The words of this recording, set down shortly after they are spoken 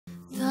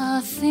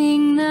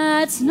Nothing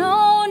that's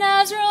known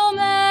as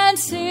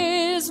romance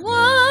is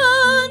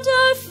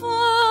wonderful,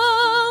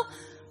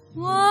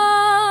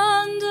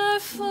 wonderful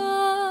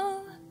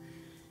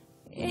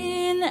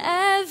in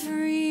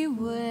every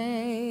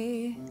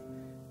way,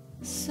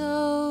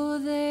 so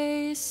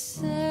they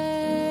say.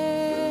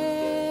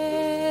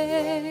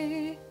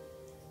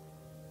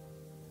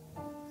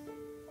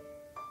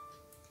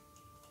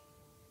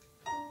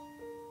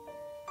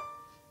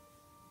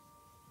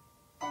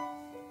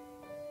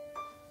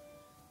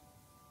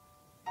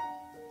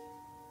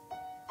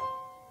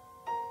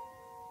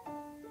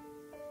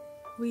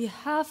 We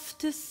have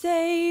to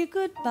say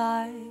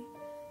goodbye.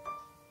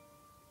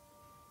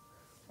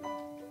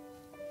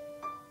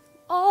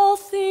 All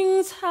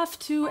things have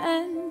to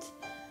end,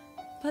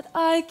 but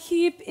I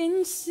keep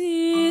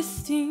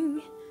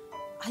insisting.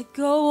 I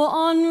go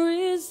on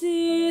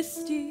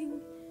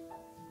resisting.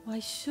 Why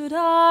should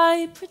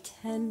I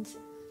pretend?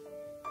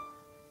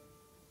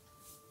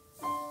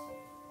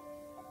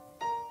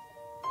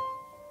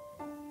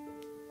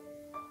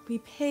 We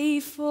pay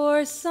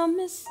for some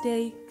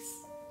mistakes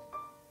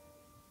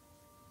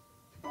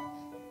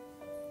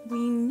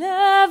we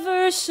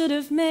never should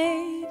have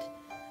made.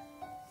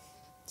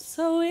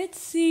 So it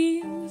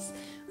seems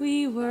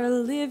we were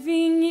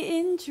living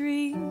in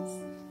dreams,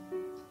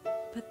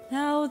 but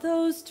now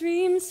those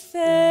dreams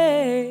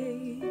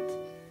fade.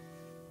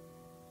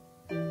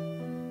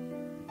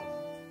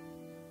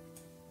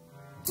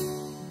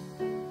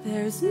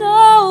 There's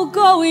no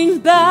going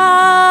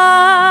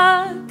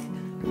back.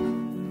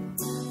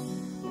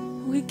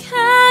 We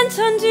can't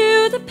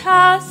undo the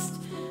past.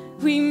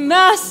 We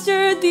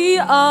mastered the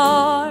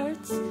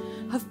art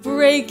of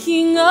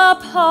breaking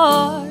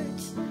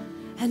apart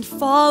and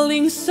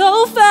falling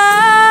so fast.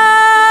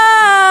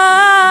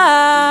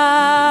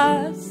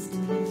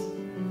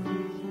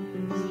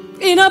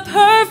 In a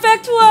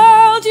perfect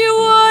world, you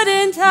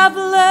wouldn't have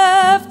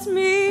left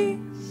me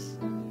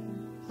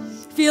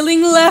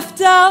feeling left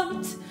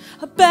out,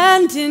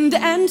 abandoned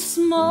and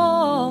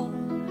small.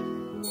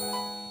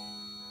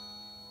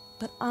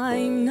 But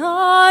I'm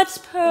not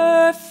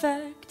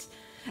perfect,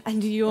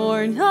 and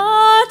you're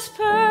not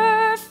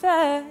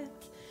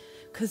perfect.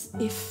 'Cause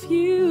if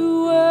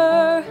you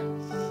were,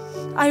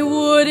 I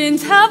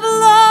wouldn't have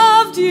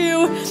loved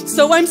you.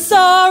 So I'm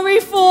sorry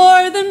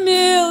for the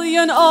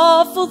million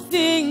awful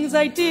things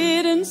I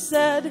did and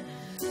said,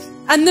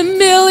 and the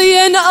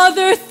million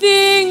other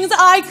things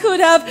I could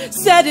have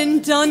said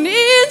and done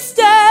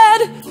instead.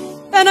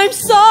 And I'm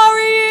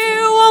sorry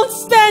you won't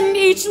spend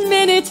each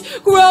minute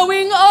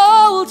growing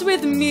old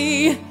with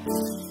me.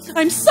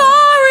 I'm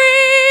sorry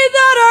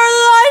that our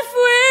life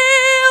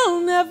will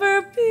never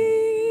be.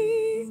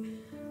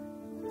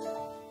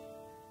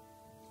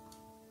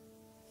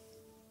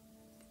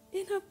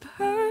 In a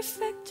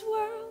perfect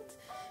world,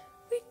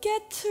 we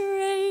get to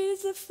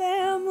raise a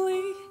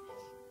family.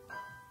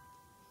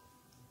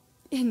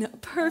 In a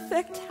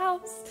perfect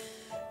house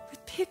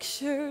with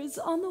pictures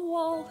on the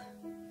wall.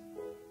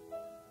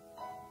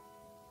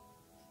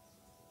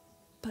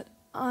 But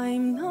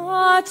I'm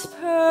not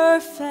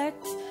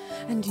perfect,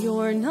 and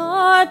you're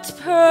not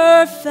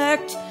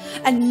perfect,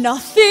 and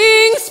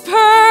nothing's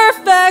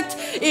perfect.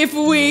 If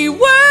we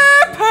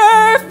were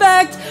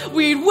perfect,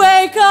 we'd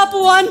wake up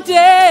one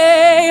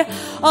day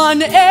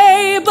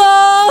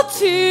unable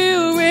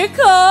to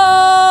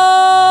recall.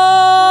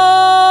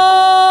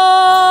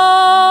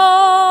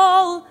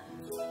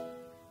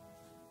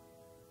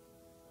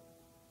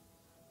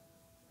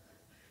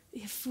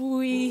 If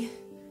we